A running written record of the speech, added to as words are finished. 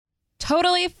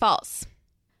Totally false.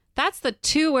 That's the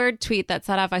two-word tweet that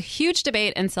set off a huge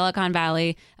debate in Silicon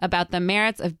Valley about the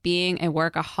merits of being a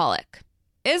workaholic.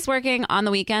 Is working on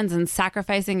the weekends and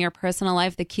sacrificing your personal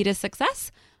life the key to success?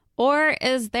 Or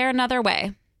is there another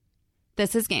way?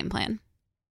 This is Game Plan.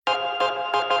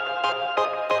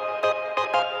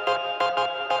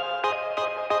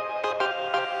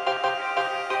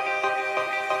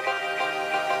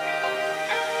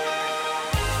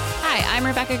 Hi, I'm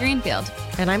Rebecca Greenfield.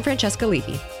 And I'm Francesca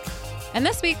Levy. And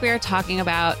this week we are talking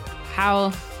about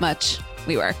how much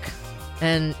we work.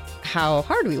 And how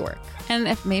hard we work. And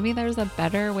if maybe there's a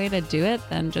better way to do it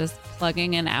than just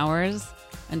plugging in hours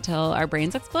until our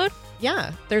brains explode.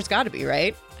 Yeah, there's got to be,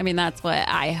 right? I mean, that's what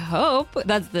I hope.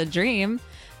 That's the dream.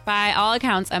 By all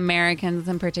accounts, Americans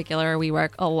in particular, we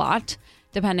work a lot.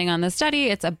 Depending on the study,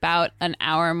 it's about an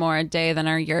hour more a day than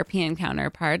our European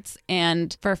counterparts.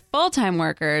 And for full-time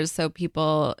workers, so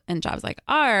people in jobs like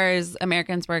ours,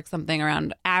 Americans work something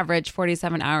around average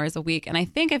 47 hours a week. And I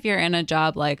think if you're in a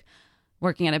job like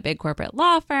working at a big corporate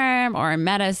law firm or in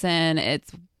medicine,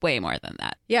 it's way more than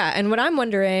that. Yeah. And what I'm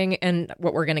wondering, and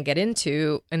what we're going to get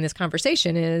into in this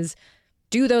conversation is,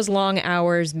 do those long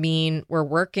hours mean we're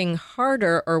working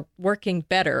harder or working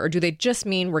better? Or do they just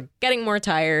mean we're getting more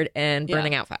tired and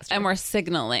burning out faster? And we're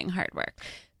signaling hard work.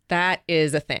 That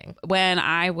is a thing. When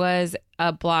I was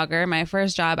a blogger, my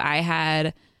first job, I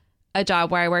had a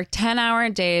job where I worked 10-hour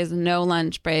days, no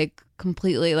lunch break,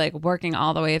 completely like working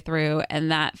all the way through.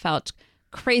 And that felt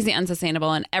crazy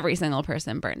unsustainable, and every single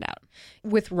person burned out.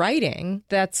 With writing,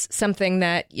 that's something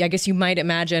that I guess you might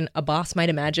imagine, a boss might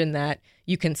imagine that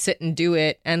you can sit and do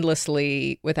it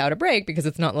endlessly without a break because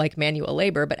it's not like manual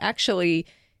labor. But actually,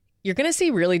 you're going to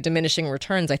see really diminishing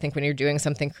returns, I think, when you're doing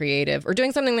something creative or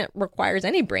doing something that requires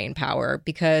any brain power,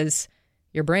 because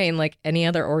your brain, like any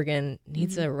other organ,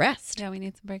 needs a rest. Yeah, we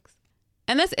need some breaks.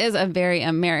 And this is a very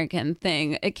American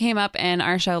thing. It came up in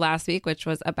our show last week, which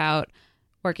was about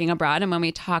working abroad. And when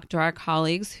we talked to our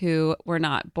colleagues who were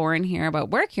not born here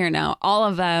but work here now, all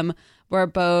of them were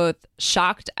both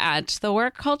shocked at the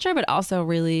work culture, but also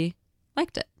really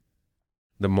liked it.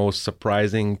 The most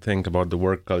surprising thing about the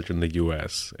work culture in the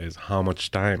U.S. is how much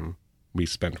time we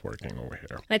spent working over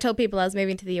here. I told people I was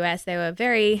moving to the US, they were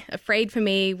very afraid for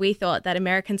me. We thought that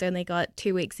Americans only got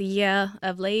 2 weeks a year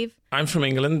of leave. I'm from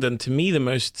England, and to me, the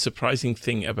most surprising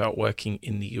thing about working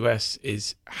in the US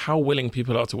is how willing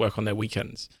people are to work on their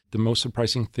weekends. The most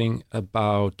surprising thing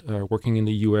about working in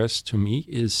the US to me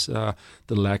is the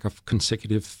lack of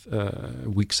consecutive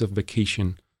weeks of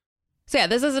vacation. So yeah,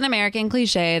 this is an American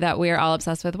cliche that we're all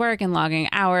obsessed with work and logging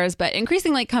hours, but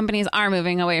increasingly companies are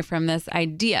moving away from this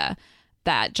idea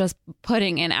that just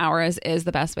putting in hours is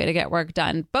the best way to get work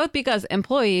done, both because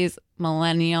employees,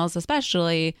 millennials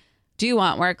especially, do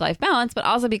want work-life balance, but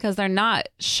also because they're not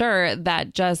sure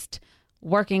that just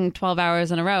working 12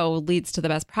 hours in a row leads to the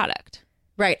best product.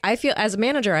 Right. I feel, as a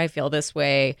manager, I feel this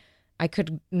way. I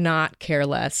could not care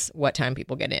less what time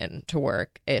people get in to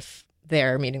work if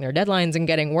they're meeting their deadlines and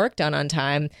getting work done on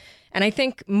time. And I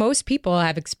think most people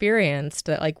have experienced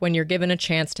that, like, when you're given a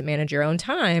chance to manage your own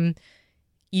time,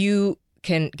 you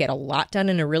can get a lot done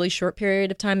in a really short period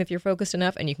of time if you're focused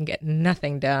enough, and you can get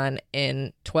nothing done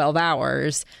in 12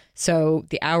 hours. So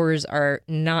the hours are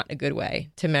not a good way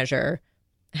to measure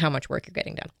how much work you're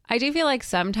getting done. I do feel like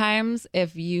sometimes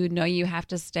if you know you have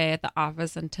to stay at the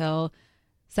office until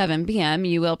 7 p.m.,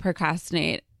 you will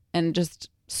procrastinate and just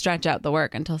stretch out the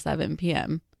work until 7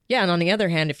 p.m. Yeah. And on the other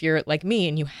hand, if you're like me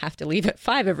and you have to leave at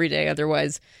 5 every day,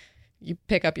 otherwise you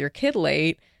pick up your kid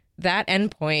late, that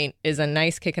endpoint is a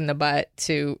nice kick in the butt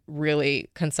to really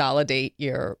consolidate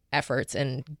your efforts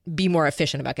and be more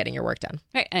efficient about getting your work done.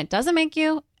 Right. And it doesn't make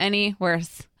you any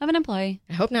worse of an employee.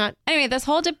 I hope not. Anyway, this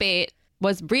whole debate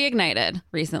was reignited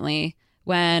recently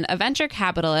when a venture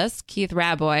capitalist, Keith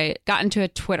Rabois, got into a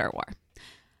Twitter war.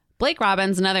 Blake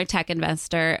Robbins, another tech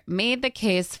investor, made the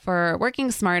case for working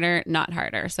smarter, not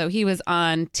harder. So he was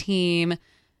on team,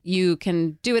 you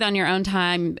can do it on your own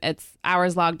time. It's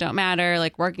hours logged don't matter.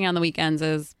 Like, working on the weekends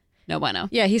is no bueno.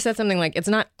 Yeah, he said something like, it's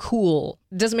not cool.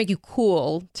 It doesn't make you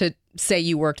cool to say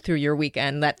you worked through your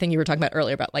weekend. That thing you were talking about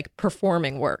earlier about, like,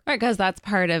 performing work. Right, because that's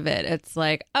part of it. It's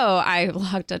like, oh, I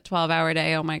logged a 12-hour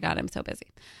day. Oh my God, I'm so busy.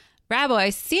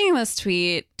 Rabois, seeing this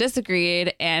tweet,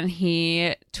 disagreed, and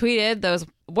he tweeted those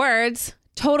words,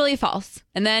 totally false.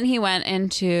 And then he went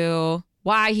into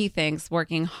why he thinks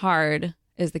working hard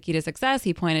is the key to success.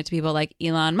 He pointed to people like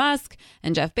Elon Musk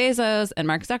and Jeff Bezos and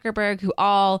Mark Zuckerberg, who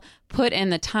all put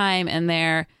in the time and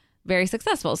they're very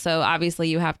successful. So obviously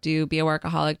you have to be a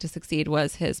workaholic to succeed,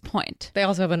 was his point. They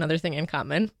also have another thing in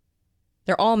common.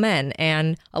 They're all men.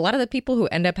 And a lot of the people who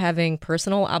end up having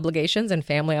personal obligations and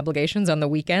family obligations on the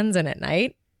weekends and at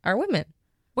night are women.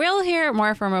 We'll hear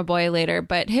more from Roboy later,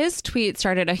 but his tweet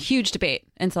started a huge debate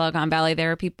in Silicon Valley. There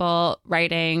were people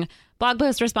writing blog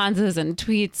post responses and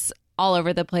tweets all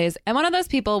over the place. And one of those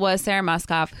people was Sarah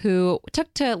Muskoff, who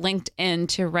took to LinkedIn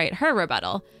to write her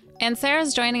rebuttal. And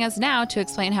Sarah's joining us now to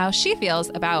explain how she feels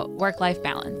about work-life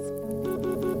balance.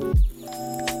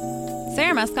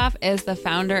 Sarah Muskoff is the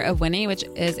founder of Winnie, which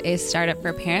is a startup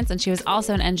for parents, and she was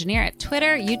also an engineer at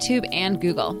Twitter, YouTube, and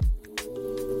Google.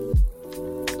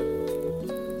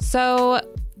 So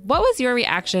what was your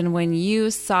reaction when you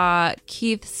saw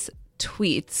Keith's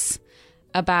tweets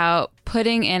about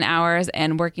putting in hours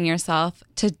and working yourself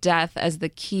to death as the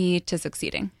key to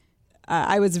succeeding?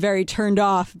 I was very turned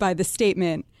off by the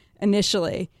statement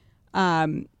initially.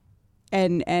 And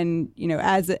you know,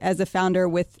 as a founder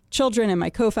with children, and my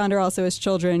co-founder also has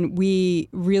children, we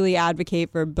really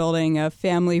advocate for building a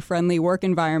family-friendly work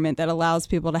environment that allows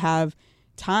people to have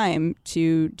time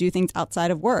to do things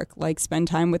outside of work, like spend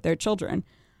time with their children.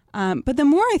 But the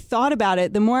more I thought about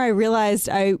it, the more I realized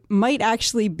I might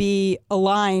actually be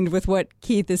aligned with what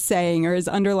Keith is saying or his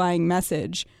underlying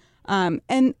message. And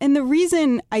the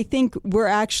reason I think we're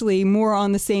actually more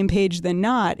on the same page than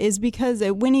not is because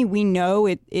at Winnie, we know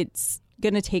it's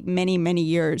going to take many, many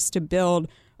years to build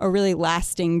a really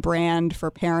lasting brand for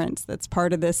parents that's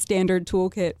part of the standard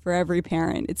toolkit for every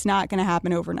parent. It's not going to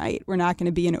happen overnight. We're not going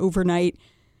to be an overnight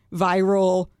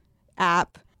viral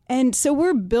app. And so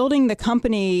we're building the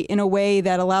company in a way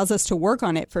that allows us to work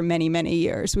on it for many, many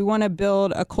years. We want to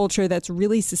build a culture that's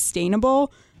really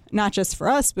sustainable, not just for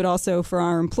us, but also for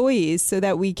our employees, so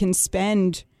that we can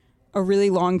spend a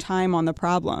really long time on the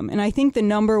problem. And I think the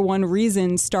number one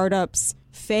reason startups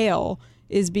fail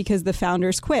is because the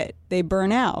founders quit. They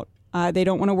burn out. They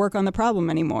don't want to work on the problem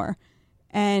anymore.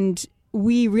 And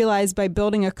we realize by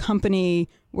building a company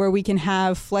where we can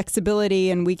have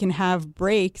flexibility and we can have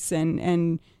breaks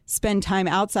and spend time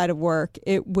outside of work,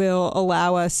 it will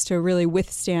allow us to really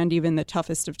withstand even the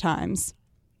toughest of times.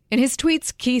 In his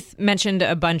tweets, Keith mentioned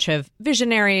a bunch of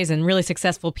visionaries and really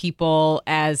successful people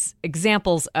as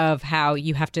examples of how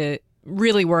you have to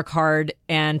really work hard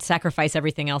and sacrifice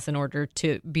everything else in order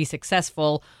to be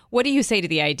successful. What do you say to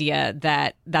the idea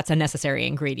that that's a necessary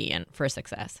ingredient for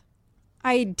success?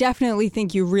 I definitely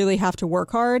think you really have to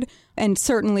work hard, and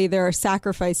certainly there are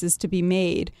sacrifices to be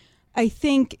made. I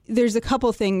think there's a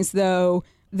couple things, though,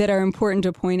 that are important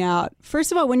to point out.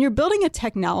 First of all, when you're building a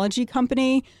technology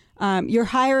company, you're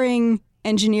hiring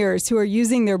engineers who are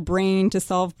using their brain to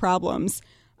solve problems.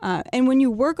 And when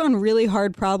you work on really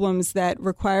hard problems that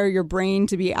require your brain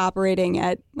to be operating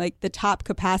at like the top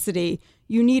capacity,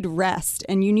 you need rest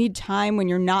and you need time when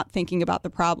you're not thinking about the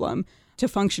problem to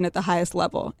function at the highest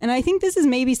level. And I think this is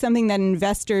maybe something that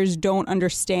investors don't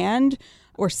understand,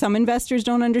 or some investors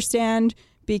don't understand,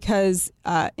 because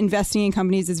investing in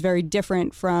companies is very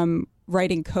different from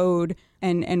writing code.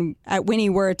 And at Winnie,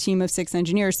 we're a team of 6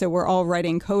 engineers, so we're all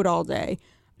writing code all day.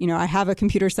 You know, I have a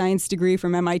computer science degree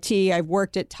from MIT. I've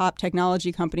worked at top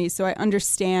technology companies, so I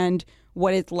understand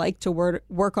what it's like to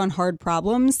work on hard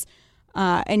problems,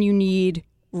 and you need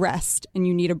rest and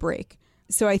you need a break.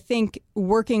 So I think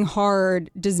working hard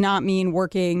does not mean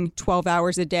working 12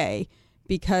 hours a day,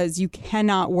 because you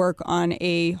cannot work on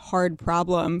a hard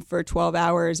problem for 12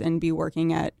 hours and be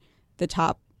working at the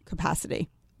top capacity.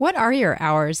 What are your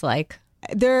hours like?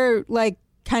 They're like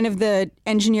kind of the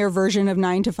engineer version of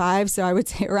 9 to 5. So I would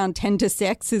say around 10 to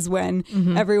 6 is when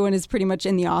everyone is pretty much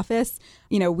in the office.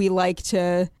 You know, we like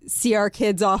to see our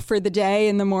kids off for the day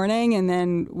in the morning, and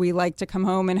then we like to come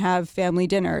home and have family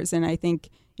dinners. And I think,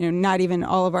 you know, not even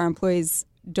all of our employees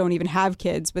don't even have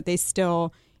kids, but they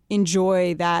still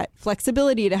enjoy that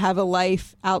flexibility to have a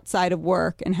life outside of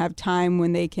work and have time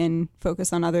when they can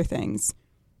focus on other things.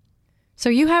 So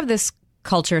you have this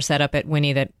culture set up at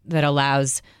Winnie that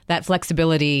allows that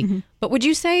flexibility. But would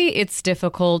you say it's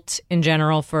difficult in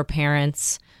general for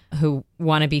parents who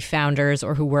want to be founders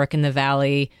or who work in the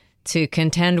Valley to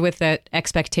contend with that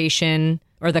expectation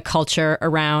or the culture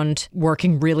around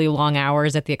working really long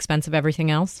hours at the expense of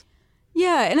everything else?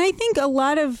 Yeah, and I think a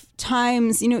lot of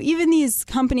times, you know, even these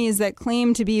companies that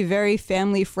claim to be very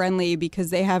family friendly because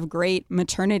they have great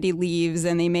maternity leaves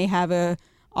and they may have a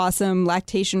awesome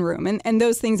lactation room, and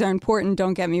those things are important,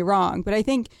 don't get me wrong. But I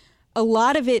think a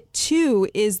lot of it, too,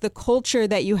 is the culture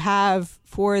that you have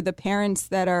for the parents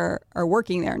that are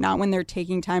working there, not when they're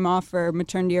taking time off for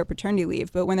maternity or paternity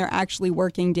leave, but when they're actually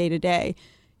working day to day.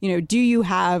 You know, do you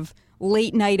have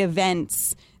late night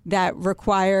events that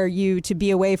require you to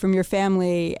be away from your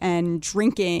family and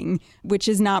drinking, which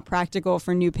is not practical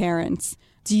for new parents?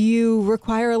 Do you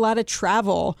require a lot of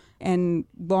travel and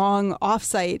long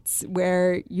offsites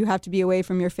where you have to be away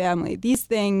from your family? These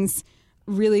things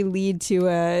really lead to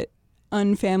a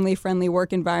unfamily friendly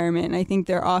work environment. And I think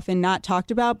they're often not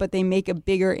talked about, but they make a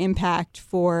bigger impact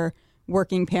for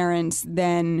working parents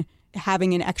than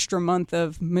having an extra month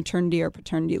of maternity or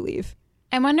paternity leave.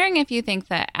 I'm wondering if you think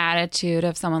the attitude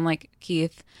of someone like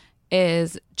Keith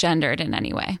is gendered in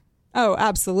any way. Oh,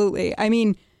 absolutely. I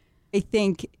mean, I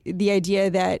think the idea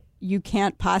that you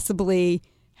can't possibly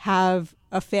have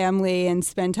a family and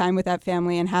spend time with that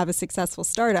family and have a successful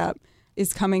startup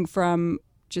is coming from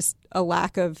just a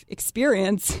lack of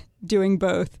experience doing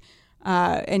both.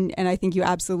 And I think you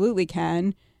absolutely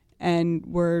can. And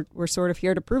we're sort of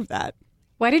here to prove that.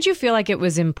 Why did you feel like it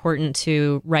was important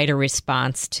to write a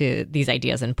response to these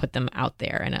ideas and put them out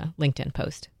there in a LinkedIn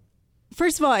post?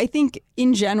 First of all, I think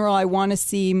in general, I want to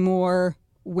see more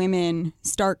women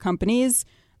start companies.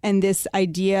 And this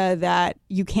idea that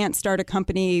you can't start a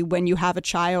company when you have a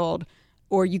child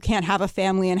or you can't have a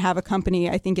family and have a company,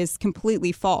 I think is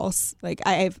completely false. Like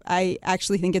I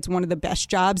actually think it's one of the best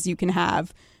jobs you can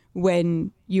have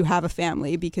when you have a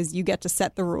family, because you get to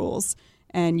set the rules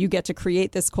and you get to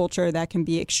create this culture that can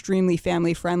be extremely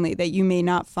family friendly that you may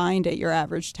not find at your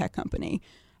average tech company.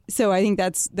 So I think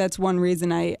that's one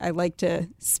reason I like to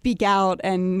speak out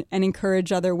and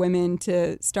encourage other women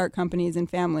to start companies and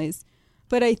families.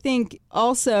 But I think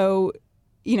also,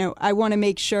 I want to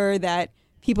make sure that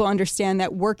people understand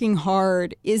that working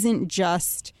hard isn't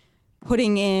just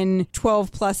putting in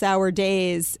 12 plus hour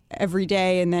days every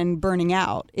day and then burning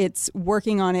out. It's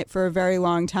working on it for a very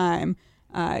long time.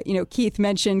 Keith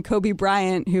mentioned Kobe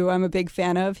Bryant, who I'm a big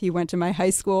fan of. He went to my high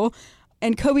school.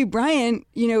 And Kobe Bryant,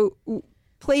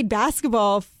 played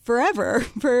basketball forever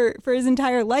for his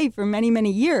entire life, for many,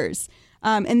 many years.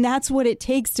 And that's what it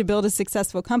takes to build a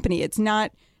successful company. It's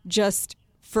not just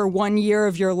for 1 year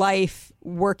of your life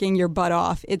working your butt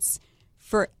off. It's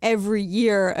for every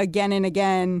year, again and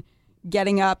again,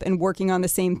 getting up and working on the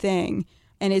same thing.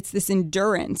 And it's this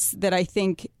endurance that I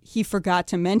think he forgot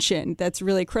to mention that's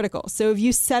really critical. So if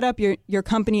you set up your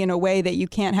company in a way that you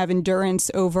can't have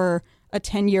endurance over a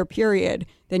 10-year period,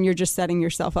 then you're just setting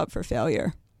yourself up for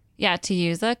failure. Yeah, to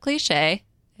use a cliche,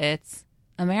 it's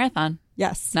a marathon.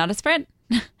 Yes. Not a sprint.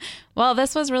 Well,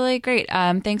 this was really great.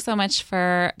 Thanks so much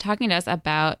for talking to us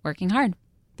about working hard.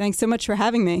 Thanks so much for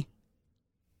having me.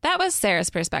 That was Sarah's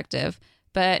perspective.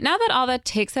 But now that all the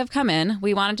takes have come in,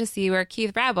 we wanted to see where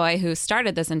Keith Rabois, who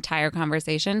started this entire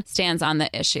conversation, stands on the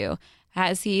issue.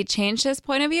 Has he changed his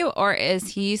point of view, or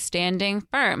is he standing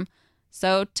firm?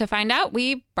 So to find out,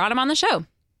 we brought him on the show.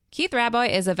 Keith Rabois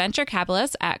is a venture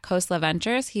capitalist at Khosla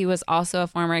Ventures. He was also a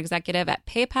former executive at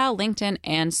PayPal, LinkedIn,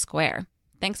 and Square.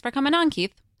 Thanks for coming on,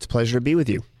 Keith. It's a pleasure to be with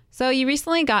you. So you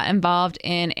recently got involved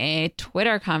in a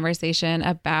Twitter conversation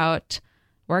about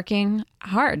working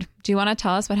hard. Do you want to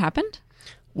tell us what happened?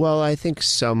 Well, I think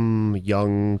some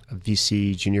young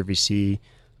VC, junior VC,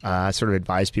 sort of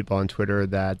advise people on Twitter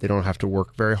that they don't have to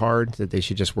work very hard, that they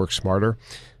should just work smarter.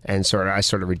 And I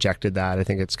sort of rejected that. I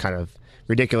think it's kind of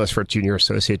ridiculous for a junior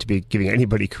associate to be giving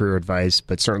anybody career advice,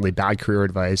 but certainly bad career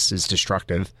advice is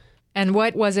destructive. And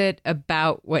what was it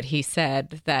about what he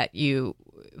said that you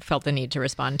felt the need to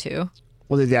respond to?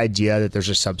 Well, the idea that there's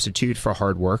a substitute for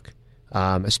hard work.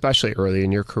 Especially early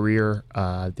in your career,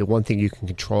 the one thing you can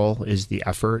control is the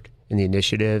effort and the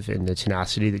initiative and the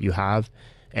tenacity that you have.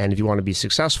 And if you want to be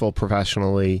successful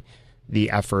professionally, the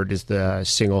effort is the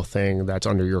single thing that's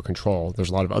under your control. There's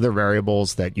a lot of other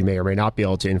variables that you may or may not be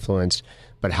able to influence,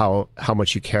 but how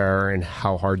much you care and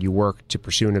how hard you work to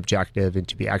pursue an objective and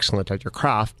to be excellent at your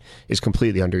craft is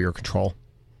completely under your control.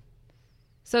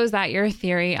 So is that your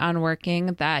theory on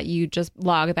working, that you just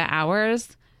log the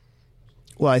hours?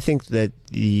 Well, I think that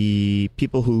the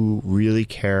people who really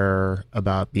care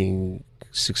about being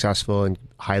successful in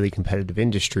highly competitive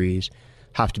industries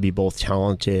have to be both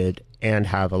talented and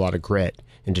have a lot of grit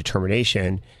and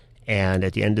determination. And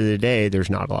at the end of the day,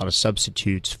 there's not a lot of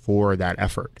substitutes for that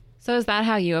effort. So is that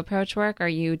how you approach work? Are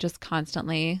you just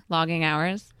constantly logging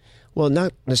hours? Well,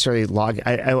 not necessarily logging.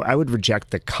 I would reject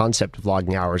the concept of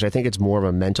logging hours. I think it's more of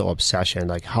a mental obsession.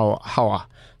 Like how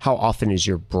often is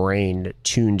your brain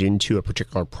tuned into a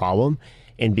particular problem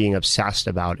and being obsessed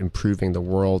about improving the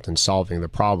world and solving the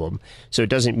problem? So it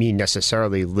doesn't mean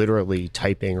necessarily literally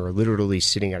typing or literally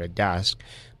sitting at a desk,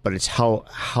 but it's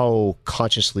how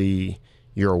consciously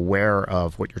you're aware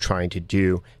of what you're trying to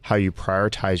do, how you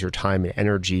prioritize your time and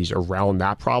energies around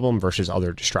that problem versus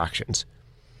other distractions.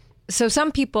 So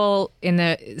some people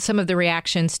some of the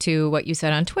reactions to what you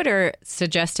said on Twitter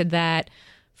suggested that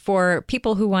for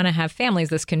people who want to have families,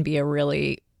 this can be a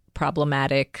really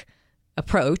problematic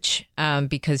approach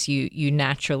because you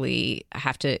naturally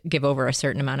have to give over a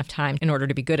certain amount of time in order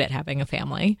to be good at having a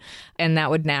family. And that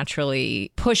would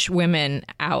naturally push women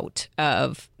out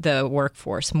of the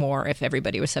workforce more if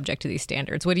everybody was subject to these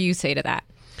standards. What do you say to that?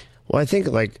 Well, I think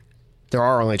like there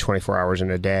are only 24 hours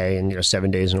in a day and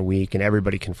 7 days in a week, and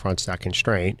everybody confronts that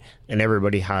constraint, and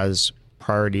everybody has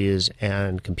priorities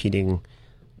and competing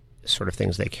sort of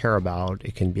things they care about.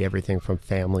 It can be everything from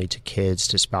family to kids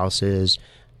to spouses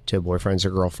to boyfriends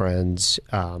or girlfriends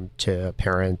to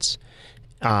parents.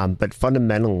 But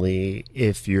fundamentally,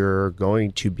 if you're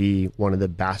going to be one of the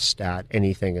best at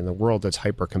anything in the world that's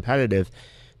hyper competitive,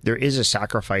 there is a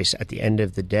sacrifice at the end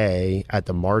of the day, at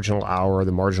the marginal hour,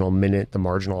 the marginal minute, the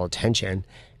marginal attention,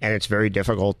 and it's very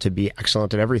difficult to be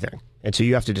excellent at everything. And so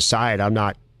you have to decide. I'm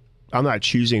not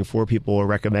choosing for people or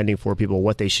recommending for people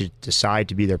what they should decide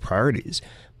to be their priorities.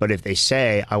 But if they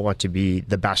say, I want to be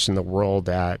the best in the world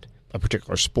at a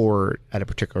particular sport, at a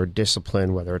particular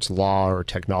discipline, whether it's law or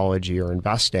technology or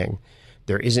investing,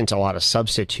 there isn't a lot of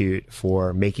substitute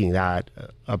for making that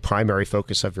a primary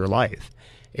focus of your life.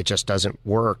 It just doesn't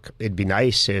work. It'd be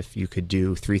nice if you could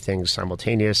do 3 things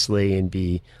simultaneously and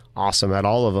be awesome at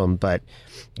all of them, but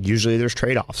usually there's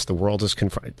trade-offs. The world has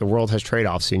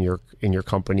trade-offs in your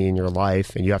company, in your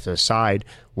life, and you have to decide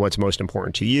what's most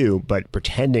important to you. But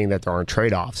pretending that there aren't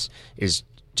trade-offs is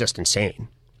just insane.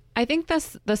 I think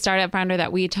the startup founder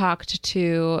that we talked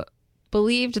to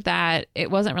believed that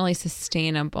it wasn't really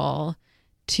sustainable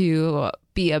to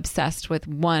be obsessed with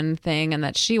one thing, and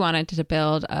that she wanted to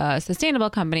build a sustainable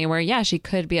company where, yeah, she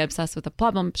could be obsessed with the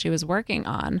problem she was working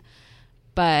on.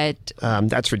 But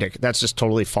that's ridiculous. That's just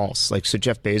totally false. So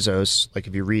Jeff Bezos,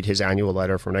 if you read his annual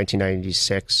letter from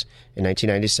 1996 and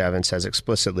 1997, says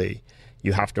explicitly,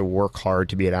 you have to work hard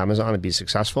to be at Amazon and be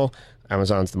successful.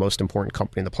 Amazon's the most important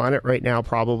company on the planet right now,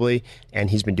 probably, and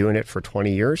he's been doing it for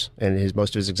 20 years, and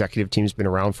most of his executive team's been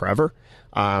around forever.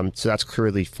 So that's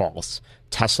clearly false.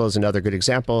 Tesla is another good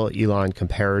example. Elon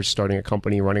compares starting a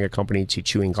company, running a company to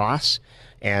chewing glass,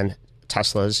 and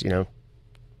Tesla's,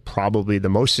 probably the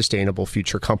most sustainable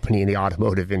future company in the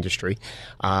automotive industry.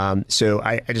 So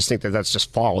I just think that that's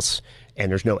just false,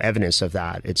 and there's no evidence of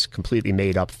that. It's completely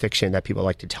made up fiction that people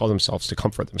like to tell themselves to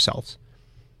comfort themselves.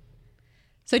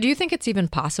 So do you think it's even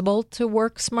possible to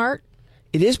work smart?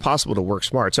 It is possible to work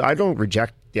smart. So I don't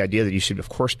reject the idea that you should, of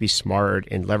course, be smart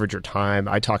and leverage your time.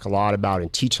 I talk a lot about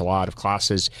and teach a lot of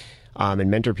classes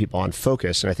and mentor people on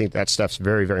focus. And I think that stuff's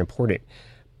very, very important.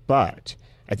 But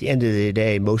at the end of the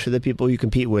day, most of the people you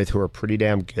compete with who are pretty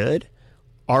damn good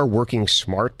are working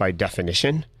smart by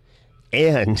definition,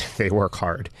 and they work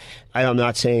hard. I'm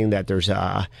not saying that there's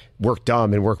work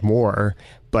dumb and work more,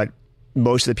 but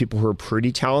most of the people who are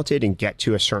pretty talented and get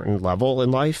to a certain level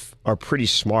in life are pretty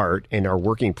smart and are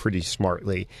working pretty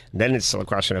smartly. And then it's still a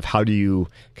question of how do you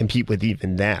compete with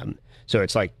even them? So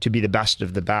it's to be the best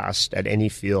of the best at any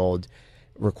field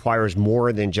requires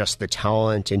more than just the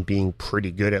talent and being pretty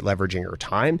good at leveraging your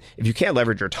time. If you can't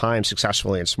leverage your time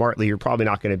successfully and smartly, you're probably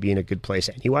not going to be in a good place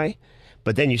anyway.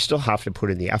 But then you still have to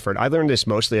put in the effort. I learned this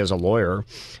mostly as a lawyer.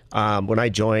 When I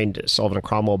joined Sullivan &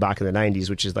 Cromwell back in the 90s,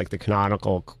 which is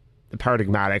the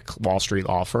paradigmatic Wall Street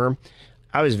law firm,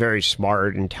 I was very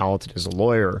smart and talented as a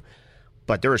lawyer,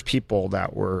 but there was people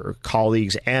that were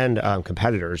colleagues and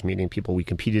competitors, meaning people we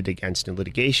competed against in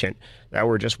litigation, that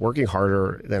were just working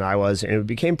harder than I was. And it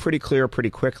became pretty clear pretty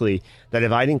quickly that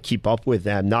if I didn't keep up with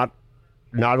them, not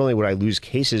only would I lose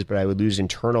cases, but I would lose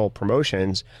internal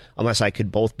promotions unless I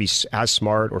could both be as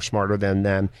smart or smarter than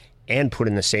them and put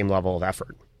in the same level of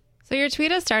effort. So your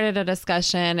tweet has started a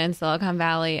discussion in Silicon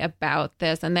Valley about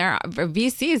this, and there are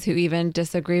VCs who even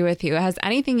disagree with you. Has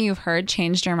anything you've heard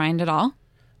changed your mind at all?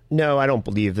 No, I don't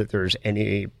believe that there's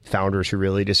any founders who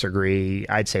really disagree.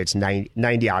 I'd say it's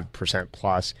 90-odd%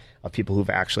 plus of people who've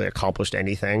actually accomplished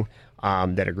anything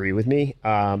that agree with me.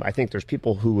 I think there's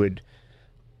people who would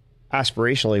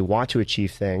aspirationally want to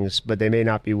achieve things, but they may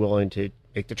not be willing to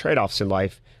make the trade-offs in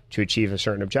life to achieve a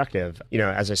certain objective.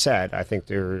 As I said, I think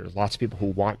there are lots of people who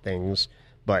want things,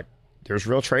 but there's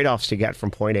real trade-offs to get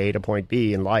from point A to point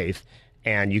B in life.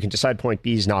 And you can decide point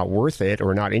B is not worth it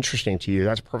or not interesting to you.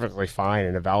 That's perfectly fine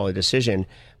and a valid decision.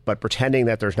 But pretending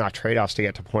that there's not trade-offs to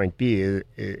get to point B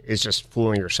is just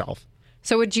fooling yourself.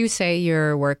 So would you say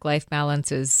your work-life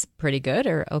balance is pretty good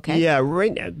or okay? Yeah,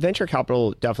 right now, venture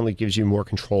capital definitely gives you more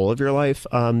control of your life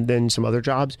than some other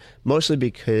jobs, mostly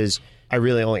because I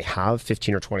really only have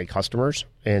 15 or 20 customers,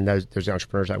 and there's the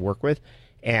entrepreneurs I work with,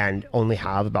 and only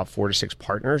have about 4 to 6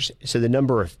 partners. So the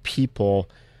number of people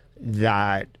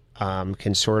that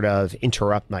can sort of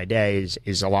interrupt my day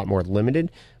is a lot more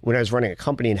limited. When I was running a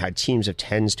company and had teams of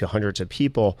tens to hundreds of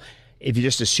people, if you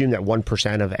just assume that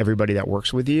 1% of everybody that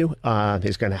works with you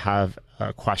is going to have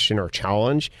a question or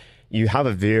challenge, you have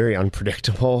a very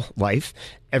unpredictable life.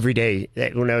 Every day,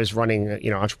 when I was running,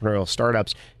 entrepreneurial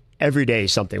startups, every day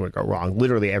something would go wrong,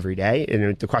 literally every day.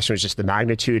 And the question was just the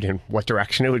magnitude and what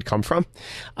direction it would come from.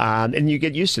 And you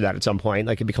get used to that at some point.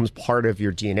 Like, it becomes part of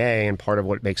your DNA, and part of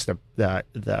what makes the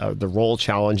role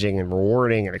challenging and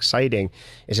rewarding and exciting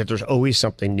is that there's always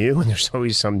something new, and there's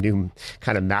always some new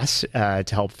kind of mess to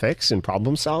help fix and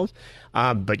problem solve.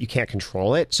 But you can't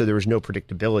control it. So there was no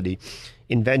predictability.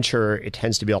 In venture, it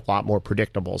tends to be a lot more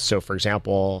predictable. So for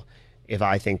example, if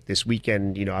I think this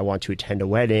weekend, I want to attend a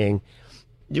wedding,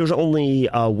 there's only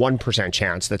a 1%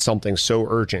 chance that something so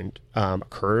urgent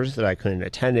occurs that I couldn't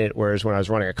attend it. Whereas when I was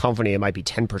running a company, it might be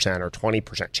 10% or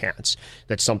 20% chance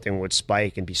that something would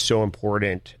spike and be so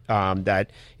important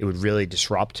that it would really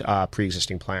disrupt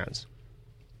pre-existing plans.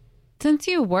 Since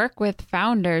you work with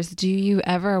founders, do you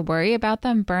ever worry about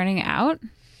them burning out?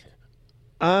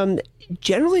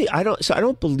 Generally, I don't. So I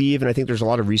don't believe, and I think there's a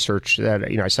lot of research that,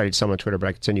 I cited some on Twitter, but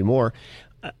I could send you more,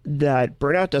 that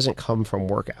burnout doesn't come from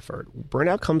work effort.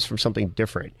 Burnout comes from something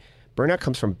different. Burnout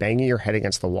comes from banging your head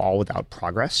against the wall without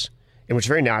progress, and which is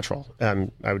very natural.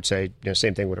 I would say,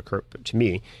 same thing would occur to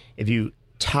me. If you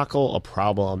tackle a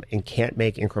problem and can't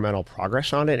make incremental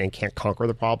progress on it and can't conquer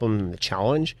the problem and the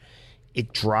challenge,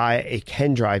 it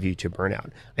can drive you to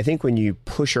burnout. I think when you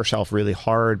push yourself really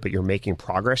hard, but you're making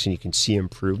progress and you can see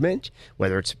improvement,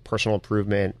 whether it's personal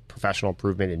improvement, professional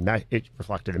improvement, and it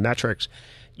reflected in metrics,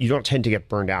 you don't tend to get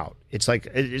burned out. It's like,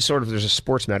 it's sort of, there's a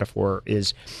sports metaphor,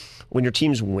 is when your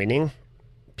team's winning,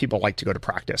 people like to go to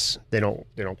practice. They don't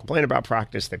complain about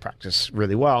practice. They practice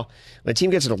really well. When the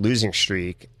team gets in a losing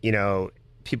streak,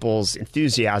 people's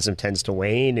enthusiasm tends to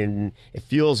wane, and it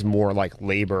feels more like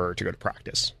labor to go to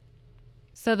practice.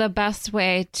 So the best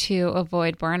way to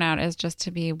avoid burnout is just to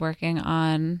be working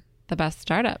on the best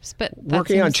startups. But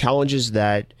working on challenges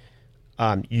that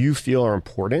you feel are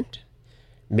important,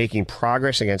 making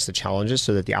progress against the challenges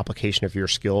so that the application of your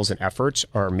skills and efforts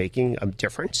are making a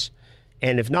difference.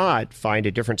 And if not, find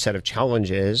a different set of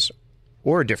challenges,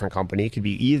 or a different company, it could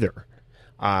be either,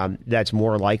 that's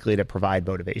more likely to provide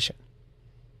motivation.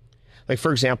 Like,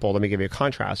 for example, let me give you a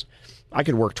contrast. I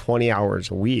could work 20 hours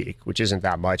a week, which isn't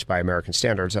that much by American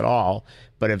standards at all.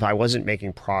 But if I wasn't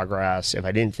making progress, if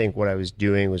I didn't think what I was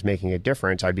doing was making a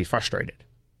difference, I'd be frustrated.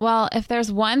 Well, if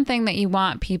there's one thing that you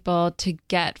want people to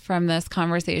get from this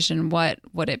conversation, what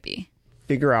would it be?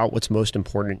 Figure out what's most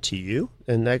important to you,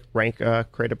 and then create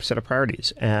a set of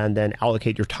priorities, and then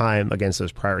allocate your time against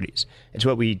those priorities. It's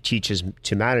what we teach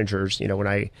to managers. When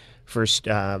I first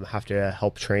have to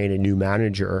help train a new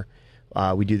manager,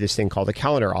 we do this thing called a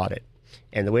calendar audit.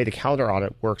 And the way the calendar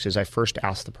audit works is I first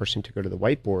ask the person to go to the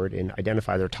whiteboard and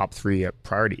identify their top 3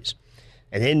 priorities.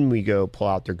 And then we go pull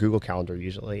out their Google Calendar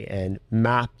usually and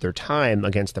map their time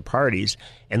against the priorities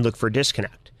and look for a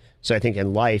disconnect. So I think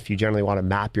in life, you generally want to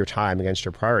map your time against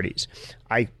your priorities.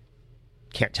 I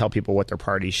can't tell people what their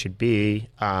priorities should be,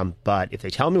 but if they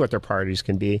tell me what their priorities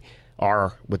can be,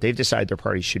 or what they've decided their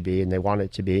priorities should be and they want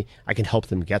it to be, I can help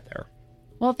them get there.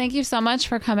 Well, thank you so much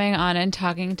for coming on and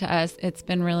talking to us. It's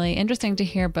been really interesting to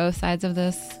hear both sides of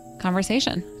this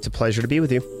conversation. It's a pleasure to be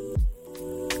with you.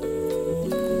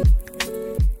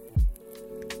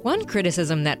 One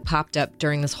criticism that popped up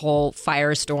during this whole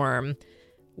firestorm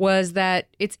was that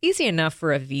it's easy enough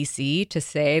for a VC to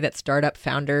say that startup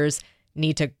founders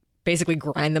need to basically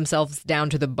grind themselves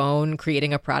down to the bone,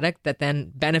 creating a product that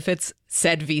then benefits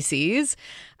said VCs.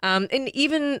 And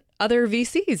even other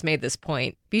VCs made this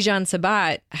point. Bijan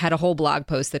Sabat had a whole blog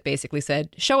post that basically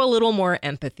said, show a little more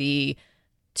empathy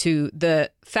to the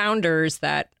founders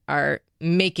that are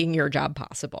making your job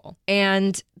possible.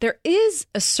 And there is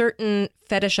a certain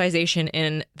fetishization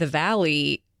in the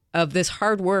Valley of this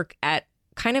hard work at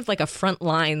kind of like a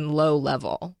frontline low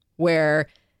level where,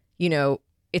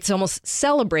 it's almost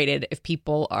celebrated if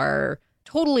people are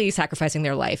totally sacrificing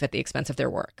their life at the expense of their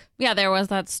work. Yeah, there was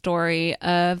that story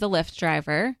of the Lyft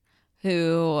driver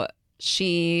who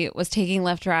she was taking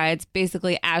Lyft rides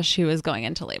basically as she was going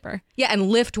into labor. Yeah, and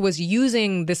Lyft was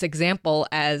using this example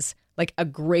as like a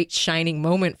great shining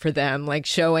moment for them, like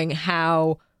showing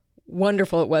how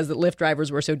wonderful it was that Lyft drivers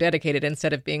were so dedicated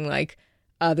instead of being like,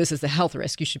 this is a health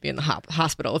risk. You should be in the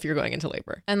hospital if you're going into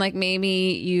labor. And like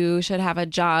maybe you should have a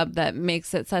job that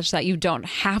makes it such that you don't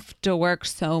have to work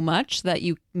so much that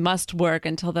you must work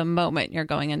until the moment you're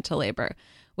going into labor,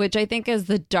 which I think is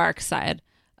the dark side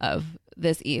of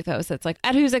this ethos. It's like,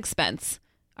 at whose expense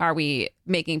are we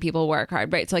making people work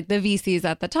hard, right? So like the VCs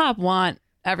at the top want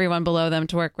everyone below them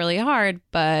to work really hard,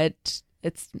 but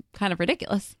it's kind of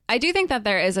ridiculous. I do think that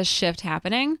there is a shift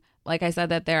happening like I said,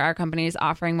 that there are companies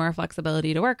offering more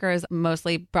flexibility to workers,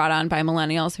 mostly brought on by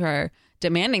millennials who are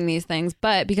demanding these things.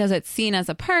 But because it's seen as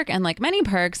a perk, and like many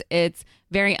perks, it's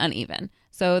very uneven.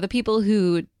 So the people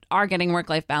who are getting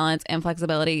work-life balance and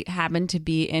flexibility happen to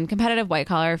be in competitive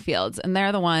white-collar fields. And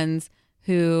they're the ones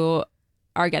who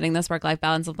are getting this work-life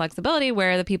balance and flexibility,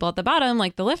 where the people at the bottom,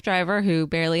 like the Lyft driver who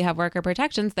barely have worker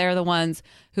protections, they're the ones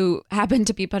who happen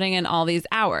to be putting in all these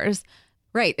hours.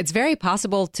 Right. It's very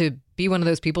possible to be one of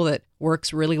those people that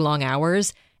works really long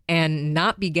hours and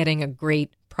not be getting a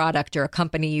great product or a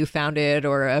company you founded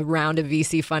or a round of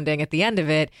VC funding at the end of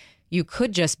it. You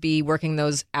could just be working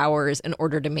those hours in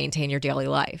order to maintain your daily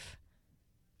life.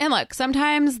 And look,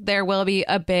 sometimes there will be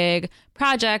a big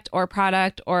project or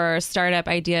product or startup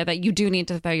idea that you do need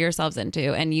to throw yourselves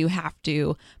into, and you have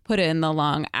to put in the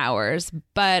long hours.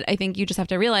 But I think you just have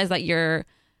to realize that you're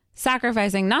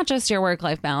sacrificing not just your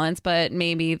work-life balance, but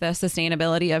maybe the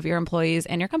sustainability of your employees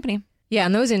and your company. Yeah,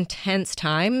 and those intense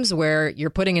times where you're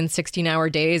putting in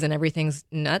 16-hour days and everything's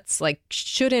nuts, like,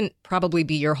 shouldn't probably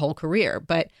be your whole career.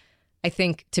 But I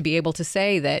think to be able to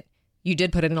say that you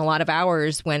did put in a lot of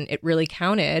hours when it really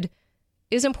counted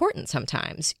is important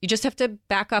sometimes. You just have to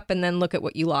back up and then look at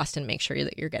what you lost and make sure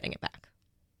that you're getting it back.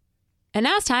 And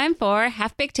now it's time for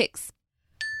Half-Baked Takes.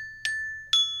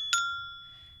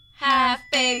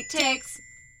 Half-Baked Takes.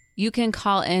 You can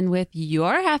call in with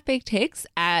your Half-Baked Takes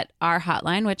at our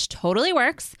hotline, which totally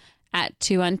works, at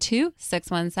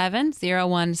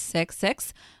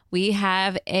 212-617-0166. We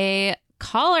have a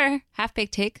caller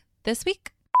Half-Baked Take this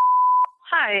week.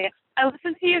 Hi. I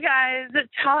listened to you guys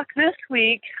talk this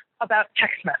week about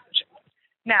text messaging.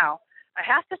 Now, I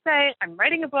have to say, I'm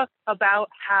writing a book about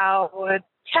how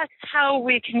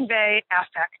we convey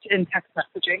affect in text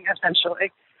messaging,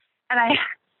 essentially. And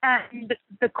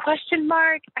the question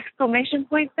mark, exclamation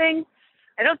point thing,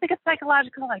 I don't think it's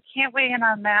psychological. I can't weigh in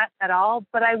on that at all.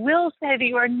 But I will say that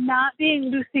you are not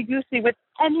being loosey-goosey with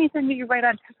anything that you write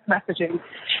on text messaging.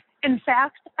 In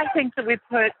fact, I think that we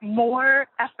put more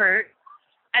effort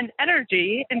and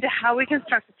energy into how we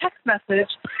construct a text message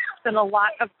than a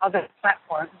lot of other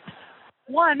platforms.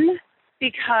 One,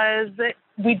 because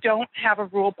we don't have a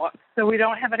rule book. So we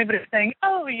don't have anybody saying,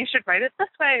 oh, you should write it this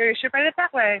way or you should write it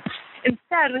that way.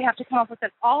 Instead, we have to come up with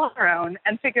it all on our own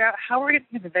and figure out how we're going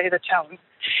to convey the tone.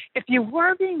 If you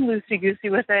were being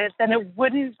loosey-goosey with it, then it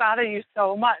wouldn't bother you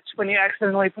so much when you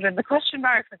accidentally put in the question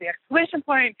mark or the exclamation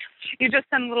point. You just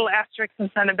send a little asterisk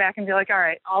and send it back and be like, all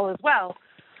right, all is well.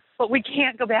 But we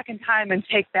can't go back in time and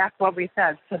take back what we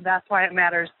said. So that's why it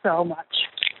matters so much.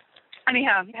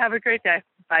 Anyhow, have a great day.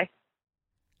 Bye.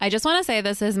 I just want to say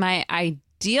this is my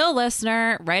ideal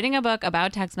listener writing a book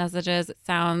about text messages. It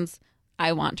sounds,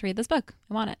 I want to read this book.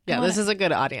 I want it. Yeah, this is a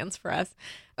good audience for us.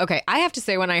 Okay, I have to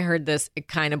say when I heard this, it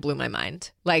kind of blew my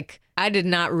mind. Like, I did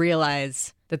not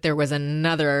realize that there was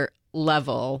another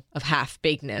level of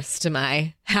half-bakedness to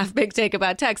my half-baked take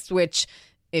about text, which,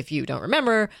 if you don't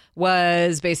remember,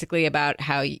 was basically about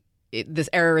how this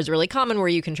error is really common where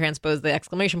you can transpose the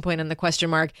exclamation point and the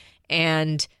question mark,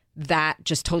 and that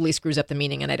just totally screws up the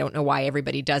meaning, and I don't know why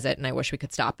everybody does it, and I wish we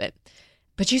could stop it.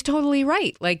 But she's totally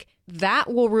right. Like,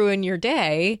 that will ruin your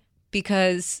day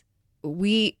because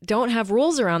we don't have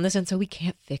rules around this, and so we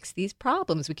can't fix these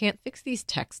problems. We can't fix these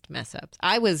text mess-ups.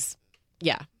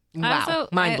 Wow,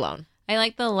 mind blown. I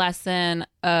like the lesson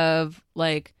of,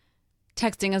 like,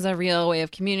 texting is a real way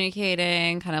of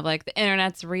communicating, kind of like the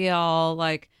internet's real.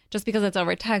 Like, just because it's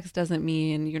over text doesn't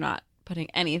mean you're not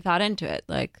putting any thought into it.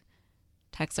 Like,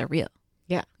 texts are real.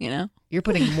 Yeah. You know? You're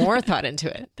putting more thought into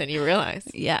it than you realize.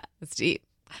 Yeah. It's deep.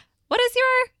 What is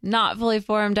your not fully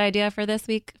formed idea for this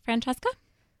week, Francesca?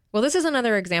 Well, this is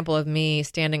another example of me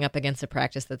standing up against a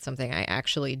practice that's something I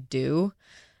actually do,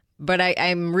 but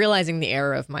I'm realizing the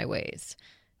error of my ways.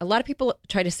 A lot of people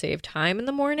try to save time in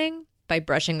the morning by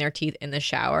brushing their teeth in the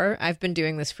shower. I've been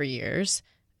doing this for years.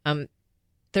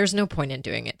 There's no point in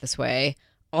doing it this way.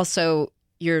 Also,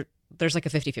 there's like a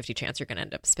 50-50 chance you're going to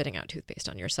end up spitting out toothpaste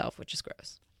on yourself, which is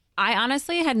gross. I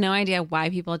honestly had no idea why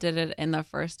people did it in the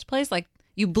first place. Like,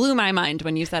 you blew my mind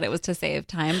when you said it was to save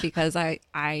time, because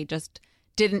I just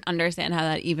didn't understand how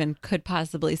that even could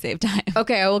possibly save time.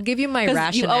 Okay, I will give you my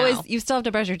rationale. You still have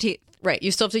to brush your teeth. Right,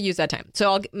 you still have to use that time.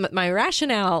 So my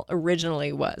rationale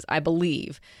originally was, I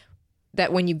believe,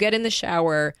 that when you get in the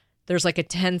shower, there's like a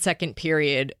 10-second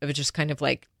period of just kind of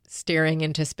like staring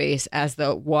into space as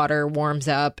the water warms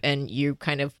up and you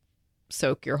kind of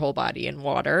soak your whole body in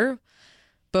water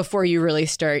before you really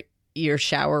start your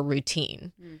shower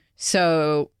routine.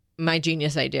 So my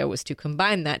genius idea was to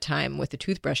combine that time with the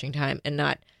toothbrushing time and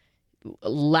not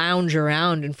lounge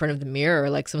around in front of the mirror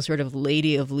like some sort of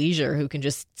lady of leisure who can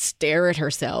just stare at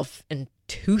herself and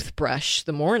toothbrush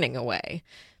the morning away.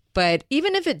 But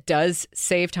even if it does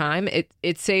save time,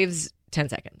 it saves 10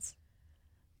 seconds.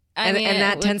 And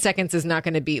that 10 seconds is not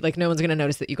going to be like, no one's going to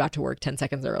notice that you got to work 10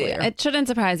 seconds earlier. It shouldn't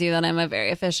surprise you that I'm a very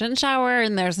efficient shower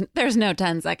and there's no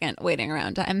 10-second waiting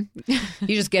around time.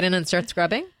 You just get in and start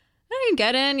scrubbing? You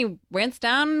get in, you rinse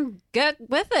down, get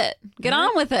with it. Get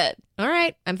on with it. All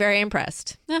right. I'm very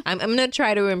impressed. Yeah. I'm going to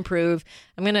try to improve.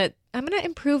 I'm going to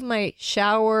improve my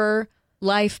shower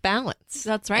life balance.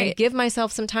 That's right. And give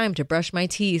myself some time to brush my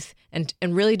teeth and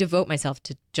really devote myself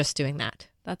to just doing that.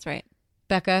 That's right.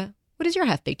 Becca, what is your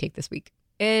half-baked take this week?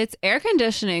 It's air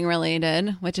conditioning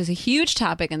related, which is a huge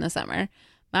topic in the summer.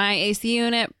 My AC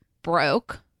unit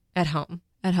broke. At home.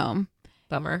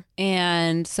 Bummer.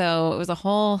 And so it was a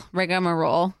whole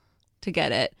rigmarole to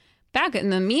get it. Back in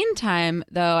the meantime,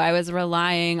 though, I was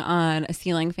relying on a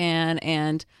ceiling fan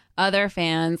and other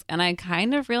fans, and I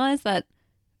kind of realized that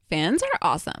fans are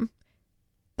awesome.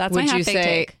 That's my half-baked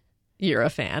take. You're a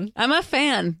fan? I'm a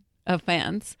fan of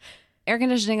fans. Air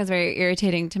conditioning is very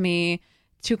irritating to me.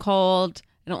 It's too cold.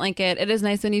 I don't like it. It is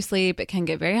nice when you sleep. It can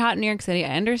get very hot in New York City.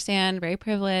 I understand. Very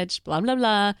privileged, blah, blah,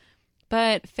 blah.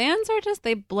 But fans are just,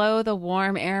 they blow the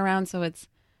warm air around, so it's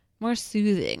more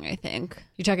soothing, I think.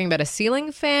 You're talking about a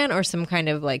ceiling fan or some kind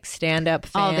of like stand-up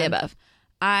fan? All of the above.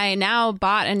 I now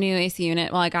bought a new AC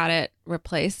unit. Well, I got it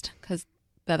replaced because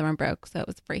the other one broke, so it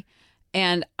was free.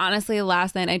 And honestly,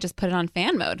 last night I just put it on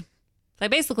fan mode. So I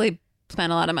basically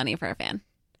spent a lot of money for a fan.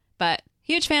 But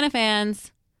huge fan of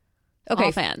fans. Okay,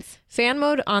 all fans. Fan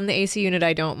mode on the AC unit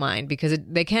I don't mind because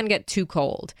they can get too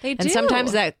cold. They do. And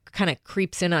sometimes that kind of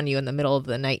creeps in on you in the middle of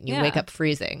the night and you wake up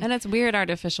freezing. And it's weird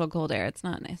artificial cold air. It's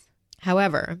not nice.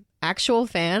 However, actual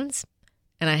fans,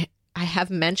 and I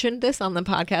have mentioned this on the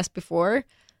podcast before,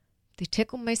 they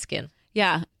tickle my skin.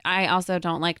 Yeah, I also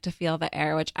don't like to feel the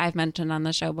air, which I've mentioned on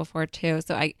the show before too.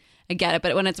 So I get it.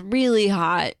 But when it's really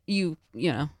hot, you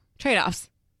know, trade-offs.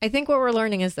 I think what we're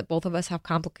learning is that both of us have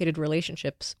complicated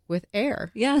relationships with air.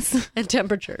 Yes. And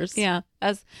temperatures. Yeah.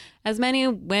 As many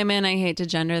women, I hate to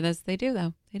gender this, they do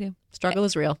though. They do. Struggle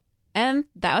is real. And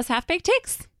that was Half-Baked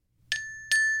Takes.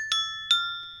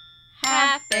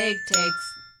 Half-Baked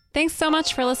Takes. Thanks so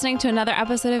much for listening to another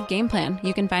episode of Game Plan.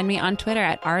 You can find me on Twitter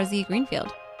at RZ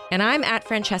Greenfield. And I'm at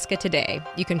Francesca Today.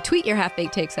 You can tweet your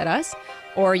half-baked takes at us,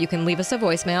 or you can leave us a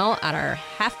voicemail at our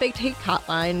half-baked take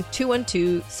hotline,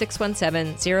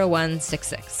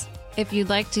 212-617-0166. If you'd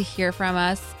like to hear from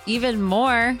us even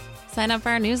more, sign up for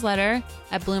our newsletter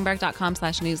at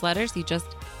Bloomberg.com/newsletters. You just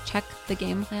check the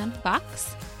Game Plan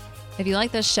box. If you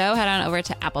like this show, head on over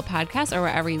to Apple Podcasts or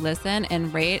wherever you listen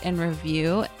and rate and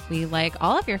review. We like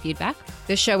all of your feedback.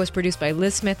 This show was produced by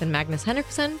Liz Smith and Magnus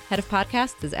Henriksen. Head of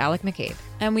podcasts is Alec McCabe.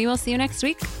 And we will see you next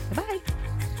week. Bye-bye.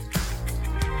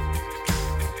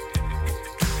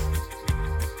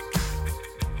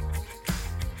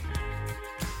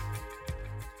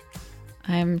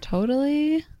 I'm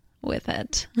totally with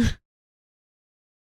it.